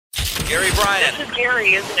Gary Bryan. This is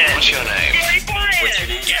Gary, isn't it? What's your name? Gary Bryan. What's your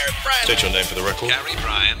name? Gary Bryan. State your name for the record. Gary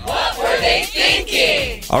Bryan. What were they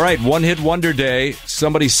thinking? All right, One Hit Wonder Day.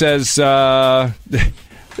 Somebody says, what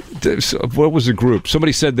was the group?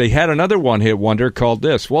 Somebody said they had another one-hit wonder called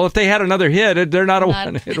this. Well, if they had another hit, they're not a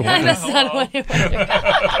one-hit wonder. That's not a one-hit wonder.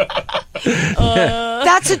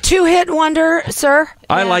 That's a two-hit wonder, sir.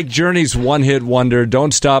 I like Journey's one-hit wonder,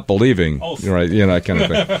 Don't Stop Believing. Right, that kind of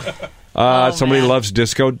thing. Somebody loves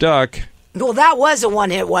Disco Duck. Well, that was a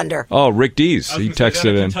one-hit wonder. Oh, Rick Dees. He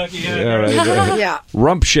texted in. Right. Yeah.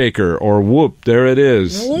 Rump Shaker or Whoop, there it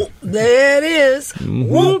is. Whoop, there it is.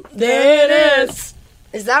 Whoop, there it is.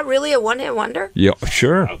 Is that really a one-hit wonder? Yeah,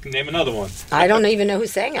 sure. I can name another one. I don't even know who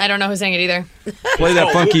sang it. I don't know who sang it either. Play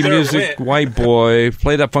that funky there music, went. white boy.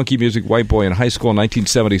 Play that funky music, white boy. In high school in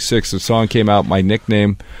 1976, the song came out, my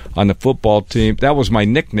nickname on the football team. That was my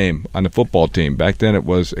nickname on the football team. Back then it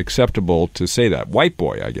was acceptable to say that. White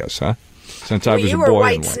boy, I guess, huh? Since I was you a were boy.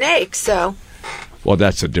 White Snake, so... Well,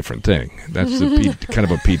 that's a different thing. That's kind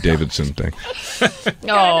of a Pete Davidson thing.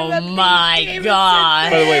 Oh, my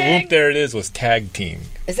God. By the way, Whoop There It Is was Tag Team.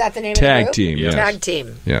 Is that the name Tag of the group? Team, yes. Tag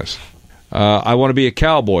Team. Yes. I Want to Be a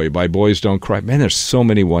Cowboy by Boys Don't Cry. Man, there's so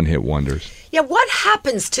many one-hit wonders. Yeah, what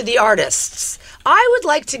happens to the artists? I would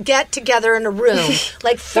like to get together in a room,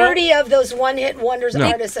 like 30 of those one-hit wonders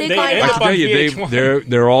artists, and They find end I out. can tell you, VH1.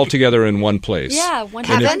 they're all together in one place. Yeah, one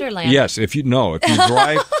Kevin? hit Wonderland. Yes, if you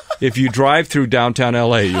drive through downtown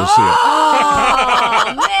LA, you'll see it. Oh,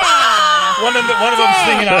 man. One of them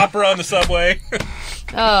singing opera on the subway.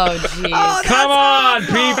 Oh, jeez. Come on,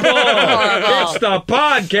 people! It's the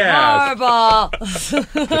podcast. Horrible.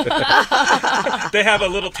 They have a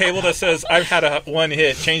little table that says, I've had a one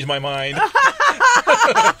hit, change my mind.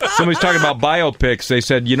 Somebody's talking about biopics. They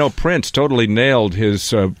said, Prince totally nailed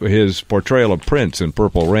his portrayal of Prince in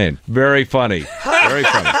Purple Rain. Very funny. Very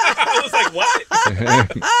funny. I was like, what?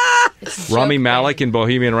 Rami Malek in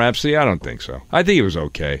Bohemian Rhapsody? I don't think so. I think he was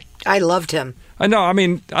okay. I loved him. I know. I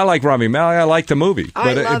mean, I like Rami Malek. I like the movie,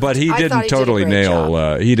 but he I thought he didn't did a totally great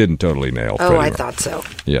nail. He didn't totally nail. Oh, Freddie I Mercury. thought so.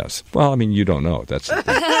 Yes. Well, I mean, you don't know. That's. The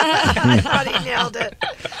thing. I thought he nailed it.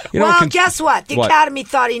 Well, Guess what? The Academy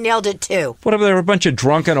thought he nailed it too. What if there were a bunch of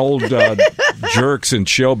drunken old jerks in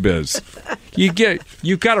showbiz? You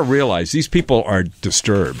got to realize these people are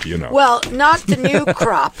disturbed. Well, not the new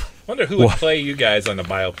crop. Wonder who would play you guys on the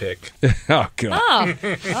biopic. Oh God.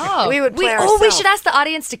 Oh. We would play we ourselves. should ask the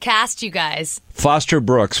audience to cast you guys. Foster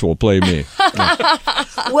Brooks will play me.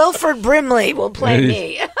 Wilford Brimley will play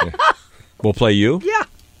me. Will play you? Yeah.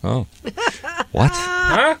 Oh. What?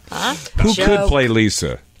 Huh? Who Joke. could play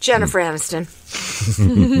Lisa? Jennifer Aniston.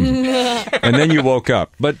 And then you woke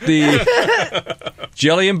up. But the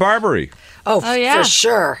Jillian Barberie. Oh, yeah. for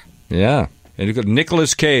sure. Yeah. And you got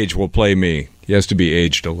Nicolas Cage will play me. He has to be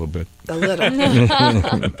aged a little bit. A little.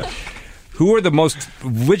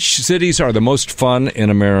 Which cities are the most fun in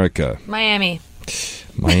America? Miami.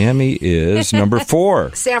 Miami is number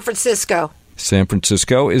 4. San Francisco. San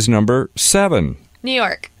Francisco is number 7. New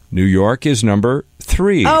York. New York is number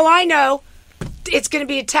 3. Oh, I know. It's going to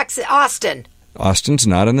be Austin. Austin's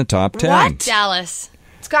not in the top 10. What? Dallas.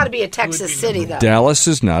 It's got to be a Texas city, though. Dallas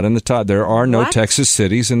is not in the top. There are no What? Texas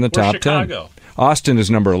cities in the top Chicago? 10. Austin is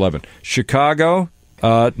number 11. Chicago,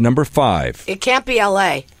 number 5. It can't be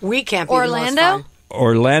L.A. We can't be Orlando? the most fun.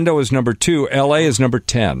 Orlando is number 2. L.A. is number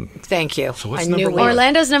 10. Thank you. So what's I knew number we one?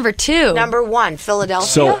 Orlando's number 2. Number 1,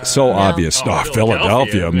 Philadelphia. So obvious. Oh,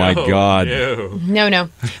 Philadelphia, my No, God. no. No.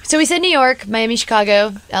 So we said New York, Miami,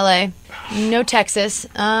 Chicago, L.A. No Texas.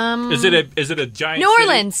 Is it a giant New city?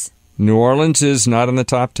 Orleans. New Orleans is not in the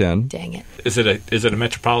top 10. Dang it. Is it a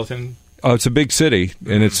metropolitan? Oh, it's a big city,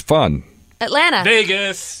 and it's fun. Atlanta.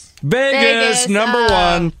 Vegas. Vegas, number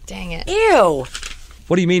Oh, 1. Dang it. Ew.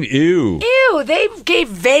 What do you mean, ew? Ew. They gave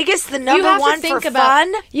Vegas the number one for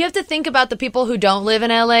fun? You have to think about the people who don't live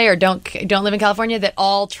in LA or don't live in California that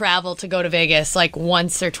all travel to go to Vegas like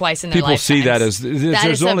once or twice in their People lifetimes. see that as there's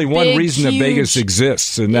is a only one big, reason that Vegas huge-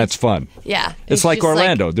 exists, and that's fun. Yeah. It's like just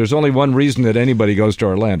Orlando. There's only one reason that anybody goes to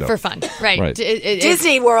Orlando. for fun. Right. Right. It's-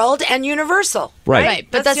 Disney World and Universal. Right. Right,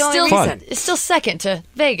 but that's the only still reason. it's still second to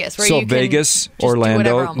Vegas, where So you can Vegas, just do whatever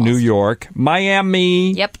Orlando, almost. New York,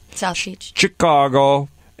 Miami, Yep, South Beach. Chicago,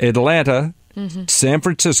 Atlanta, San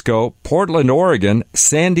Francisco, Portland, Oregon,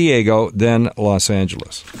 San Diego, then Los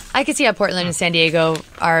Angeles. I could see how Portland and San Diego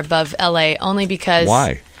are above LA only because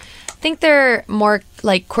Why? I think they're more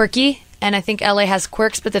like quirky, and I think LA has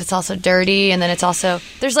quirks, but that it's also dirty, and then it's also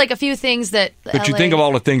there's like a few things that. But you think of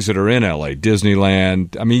all the things that are in LA,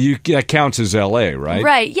 Disneyland. I mean, that counts as LA, right?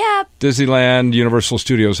 Right? Yeah, Disneyland, Universal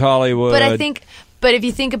Studios Hollywood. but I think But if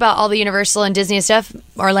you think about all the Universal and Disney stuff,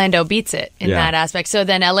 Orlando beats it in Yeah. that aspect. So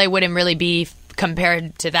then LA wouldn't really be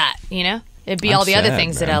compared to that, you know? It'd be I'm all the other sad,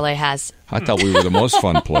 things man. that LA has. I thought we were the most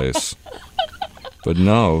fun place. But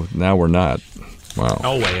no, now we're not. Wow.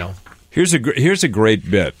 Oh, well. Here's a great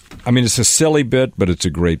bit. I mean, it's a silly bit, but it's a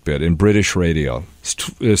great bit in British radio.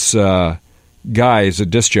 This guy is a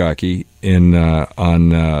disc jockey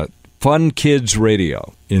on Fun Kids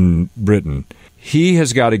Radio in Britain. He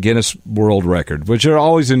has got a Guinness World Record, which are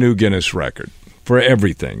always a new Guinness record for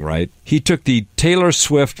everything, right? He took the Taylor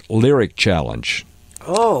Swift Lyric Challenge.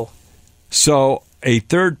 Oh. So a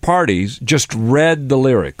third party just read the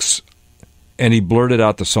lyrics, and he blurted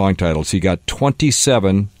out the song titles. He got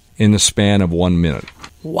 27 in the span of 1 minute.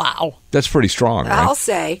 Wow. That's pretty strong, right? I'll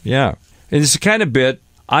say. Yeah. And it's the kind of bit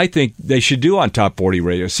I think they should do on Top 40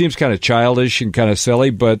 radio. It seems kind of childish and kind of silly,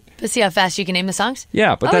 but But see how fast you can name the songs?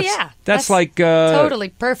 yeah, but that's like totally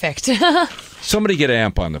perfect. somebody get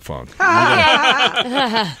Amp on the phone.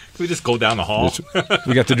 Can we just go down the hall?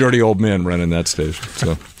 We got the dirty old men running that station.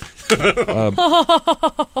 So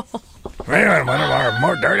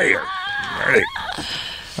more dirty.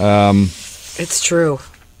 It's true.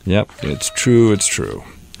 Yep, it's true. It's true.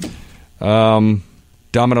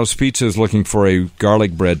 Domino's Pizza is looking for a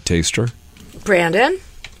garlic bread taster. Brandon?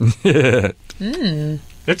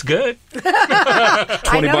 It's good. $20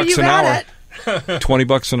 I know bucks you an got hour. it.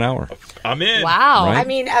 $20 an hour. I'm in. Wow. Right? I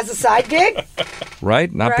mean, as a side gig?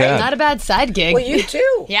 Right? Not Right. bad. Not a bad side gig. Well, you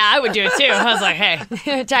too. Yeah, I would do it too. I was like,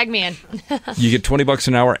 hey, tag me in. You get $20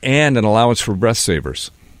 an hour and an allowance for breast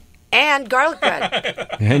savers. And garlic bread.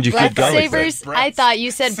 And you get Breast garlic savers? I thought you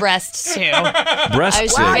said breasts too. bread. Breast I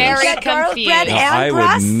was savers. very get garlic confused. bread No, and I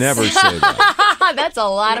breasts? would never say that. That's a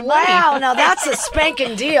lot of money. Wow, now that's a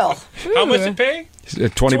spanking deal. How much you pay? $20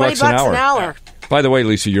 $20 an an hour. hour. By the way,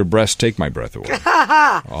 Lisa, your breasts take my breath away.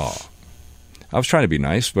 Oh. I was trying to be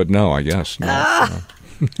nice, but no, I guess. No.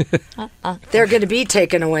 They're going to be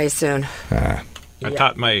taken away soon. I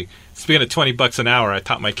taught my, speaking of $20 an hour, I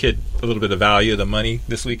taught my kid a little bit of value of the money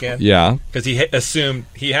this weekend. Yeah. Because he assumed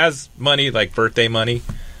he has money, like birthday money,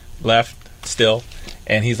 left still.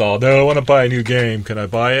 And he's all, no, I want to buy a new game. Can I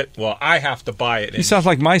buy it? Well, I have to buy it. He sounds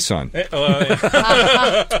like my son.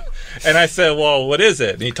 And I said, well, what is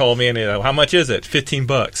it? And he told me, and how much is it?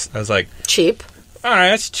 $15. I was like, Cheap. all right,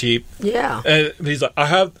 that's cheap. Yeah. And he's like,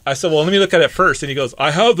 I said, well, let me look at it first. And he goes,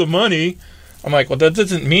 I have the money. I'm like, well, that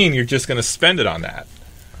doesn't mean you're just going to spend it on that.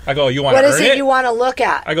 I go, you want What to is earn it it? you want to look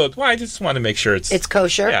at? I go, well, I just want to make sure it's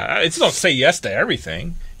kosher? Yeah, it's don't say yes to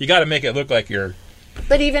everything. You got to make it look like you're.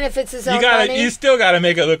 But even if it's his own You still got to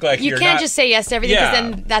make it look like You you're can't not, just say yes to everything because Yeah.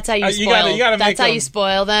 then that's how you You spoil. gotta make that's how them- you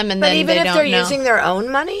spoil them, and But then even they if don't they're know. using their own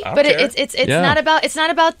money? I don't But care. it's Yeah. not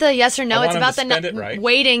about the yes or no. I It's want him about to the spend it right.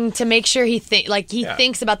 waiting to make sure he Yeah.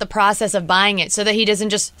 thinks about the process of buying it, so that he doesn't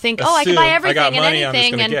just think, oh, I can Assume, buy I everything got and money, I'm just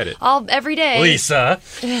anything gonna and get it. all every day. Lisa.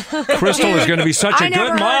 Crystal is going to be such I a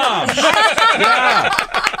never good mom.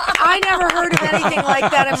 I never heard of anything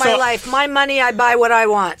like that in my life. My money, I buy what I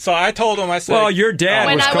want. So I told him, I said, Well, your dad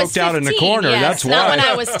When was I was coked out in the 15, corner. yes, That's not why. when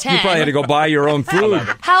I was You 10. probably had to go buy your own food.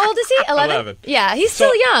 How old is he? 11? 11. Yeah, he's So-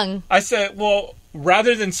 still young. I said, well,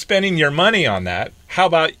 rather than spending your money on that, how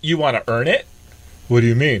about you want to earn it? What do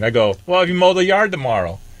you mean? I go, well, if you mow the yard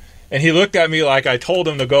tomorrow. And he looked at me like I told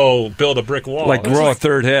him to go build a brick wall. Like grow a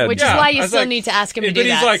third head. Which Yeah, is why I you was still like- need to ask him to but do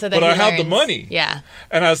he's that. like, so that but he I have the learns. money. Yeah.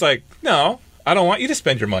 And I was like, no, I don't want you to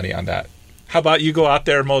spend your money on that. How about you go out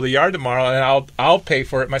there and mow the yard tomorrow, and I'll pay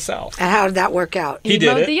for it myself. And how did that work out? He did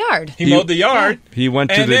mowed it. the yard. He mowed the yard. He went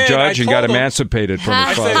to And the then judge I and got told him- emancipated from I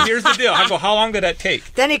his said, father. here's the deal. I go, how long did that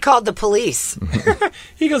take? Then he called the police.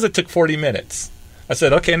 He goes, it took 40 minutes. I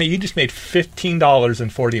said, okay, now you just made $15 in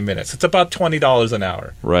 40 minutes. It's about $20 an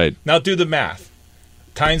hour. Right. Now do the math.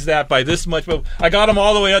 Times that by this much. But I got him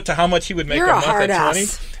all the way up to how much he would make You're a a month hard at 20.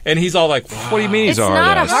 ass. And he's all like, wow. What do you mean he's It's a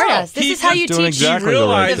not hard a hard ass? ass. This He is how just you doing teach exactly He the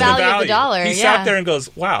right realized the value of the dollar. He yeah. sat there and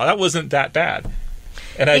goes, wow, that wasn't that bad.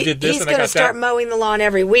 And I did this He's and I going to got start that. mowing the lawn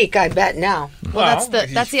every week, I bet now. Well, that's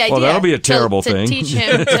the idea. Well, that'll be a to- terrible to thing. teach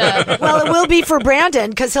him to. Well, it will be for Brandon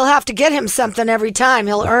because he'll have to get him something every time.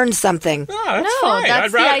 He'll earn something. No, that's No, fine.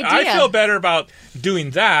 that's the I idea. feel better about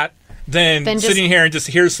doing that than Than just- sitting here and just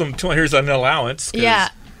here's an allowance. 'cause Yeah.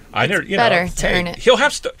 I never, better to earn it. He'll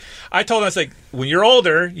have. I told him, I was like, when you're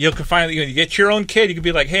older, you can finally you get your own kid. You can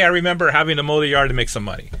be like, hey, I remember having to mow the yard to make some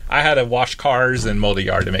money. I had to wash cars and mow the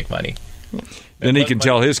yard to make money. Then he can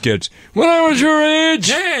tell his kids, when I was your age.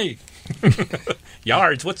 Hey,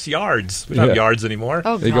 yards. What's yards? We don't have Yeah. yards anymore.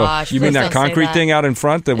 Oh There you gosh! go. You mean please that don't say concrete that. thing out in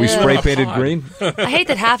front that we Ugh. spray painted God. green? I hate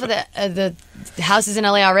that half of houses in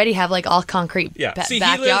LA already have like all concrete Yeah. See, he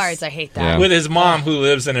backyards. lives- I hate that. Yeah. with his mom, who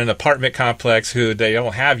lives in an apartment complex, who they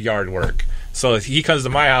don't have yard work. So if he comes to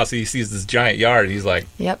my house, he sees this giant yard. He's like,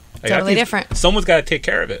 Yep, "Hey, I totally think different. Someone's got to take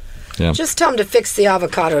care of it. Just tell him to fix the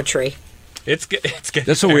avocado tree. It's getting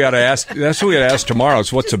That's what we ought to ask. That's what we ought to ask tomorrow.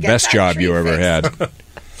 Is what's the get best that job tree you ever fixed. had?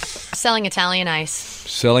 Selling Italian ice.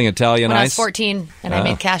 Selling Italian When I was ice. 14, and I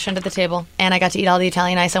made cash under the table, and I got to eat all the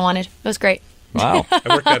Italian ice I wanted. It was great. Wow. I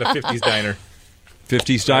worked at a 50s diner.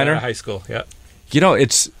 50s At diner. high school. Yeah. You know,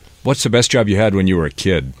 what's the best job you had when you were a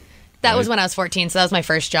kid? That was when I was 14, so that was my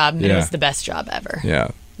first job, and Yeah. it was the best job ever. Yeah.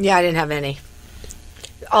 Yeah, I didn't have any.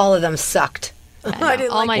 All of them sucked. I didn't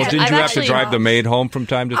All like my Well, that. didn't I've you have actually- to drive the maid home from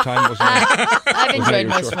time to time? Wasn't it? I've enjoyed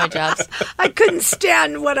most of my jobs. I couldn't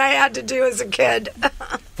stand what I had to do as a kid.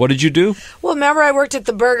 What did you do? Well, remember I worked at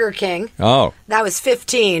the Burger King. Oh. That was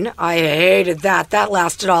 15. I hated that. That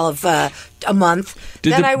lasted all of a month.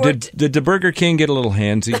 Did then the, I worked. did the Burger King get a little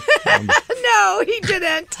handsy? No, he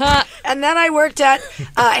didn't. And then I worked at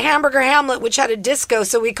Hamburger Hamlet, which had a disco,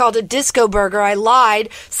 so we called it Disco Burger. I lied,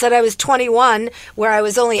 said I was 21, where I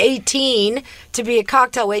was only 18 to be a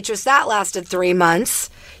cocktail waitress. That lasted 3 months.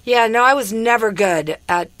 Yeah, no, I was never good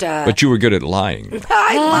at. But you were good at lying.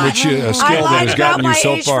 I lied. Which a I skill that lied has about gotten you my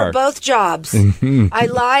so age far. for both jobs. I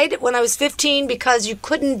lied when I was 15 because you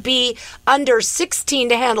couldn't be under 16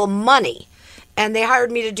 to handle money. And they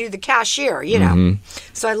hired me to do the cashier, you know.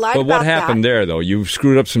 So I lied But about what happened that. there, though? You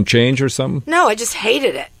screwed up some change or something? No, I just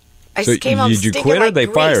hated it. I So came home did you stinking quit or like they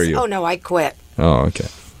grease. fire you? Oh, no, I quit. Oh, okay.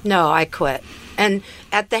 No, I quit. And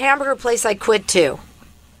at the hamburger place, I quit too.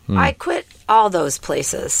 I quit all those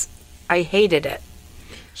places. I hated it.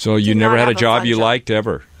 So you Did never not had a have a job fun you job. liked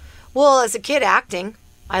ever? Well, as a kid, acting.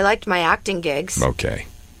 I liked my acting gigs. Okay.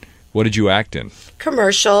 What did you act in?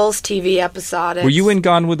 Commercials, TV episodics. Were you in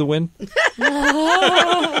Gone with the Wind?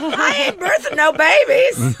 I ain't birthing no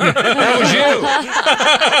babies. That was you.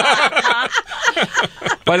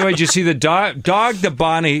 By the way, did you see the Dog the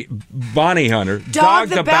Bonnie Hunter? Dog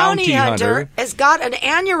the Bounty Hunter has got an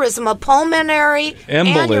aneurysm, a pulmonary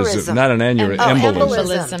Embolism, not an aneurysm. Oh,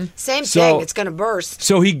 embolism. embolism. Same So- thing. It's going to burst.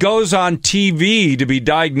 So he goes on TV to be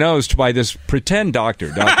diagnosed by this pretend doctor,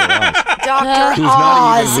 Dr. Oz. Dr. Who's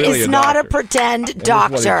not even Oz really is a not a doctor. pretend That's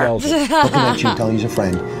what he doctor. tells us. Looking at you, telling you as a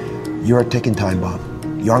friend, you're a ticking time bomb.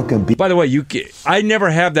 You aren't going to be By the way, I never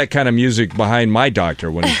have that kind of music behind my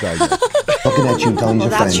doctor when he's diagnosed. looking at you, and telling you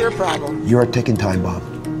Well, as a that's your friend, problem. you're a ticking time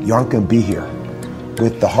bomb. You aren't going to be here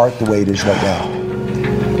with the heart the way it is right now.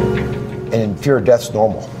 And fear of death's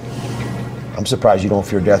normal. I'm surprised you don't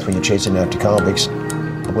fear death when you're chasing after convicts.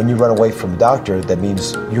 But when you run away from a doctor, that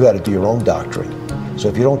means you got to do your own doctoring. So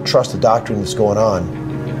if you don't trust the doctoring that's going on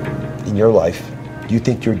in your life, do you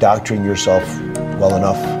think you're doctoring yourself well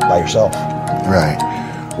enough by yourself? Right.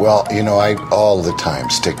 Well, I all the time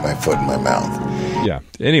stick my foot in my mouth. Yeah.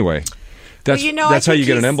 Anyway, that's Well, that's how I you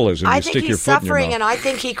think get an he's- embolism. I You think stick he's your foot in your suffering, mouth. and I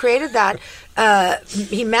think he created that.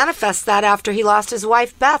 He manifests that after he lost his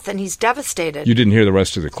wife Beth, and he's devastated. You didn't hear the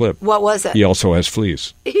rest of the clip. What was it? He also has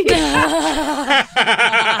fleas.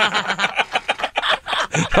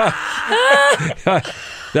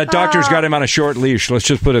 That doctor's got him on a short leash. Let's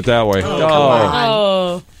just put it that way.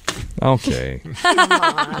 Oh. Okay.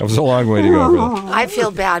 That was a long way to go for that. I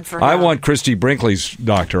feel bad for him. I want Christy Brinkley's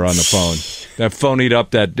doctor on the phone. That phonied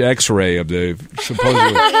up that X-ray of the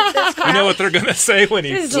supposedly. You know what they're going to say when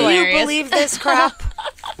he... This is Do you hilarious. believe this crap?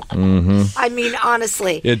 I mean,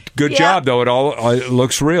 honestly. Good Yeah. job though. It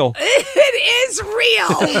looks real. It is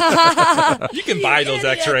real. You can buy those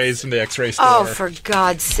x-rays from the x-ray store. Oh, for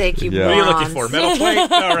God's sake, you Yeah. What are you morons. looking for? Metal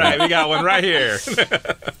plate? All right, we got one right here.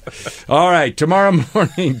 All right, tomorrow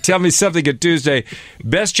morning, tell me something at Tuesday.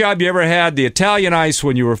 Best job you ever had, the Italian ice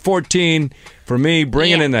when you were 14. For me,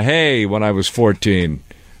 bringing in the hay when I was 14.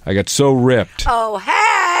 I got so ripped. Oh,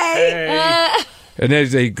 hey! And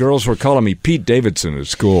the girls were calling me Pete Davidson at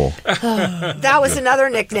school. That was another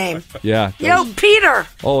nickname. Yeah. Yo, Peter!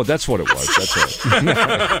 Oh, that's what it was. That's it.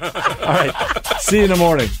 All right. See you in the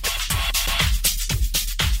morning.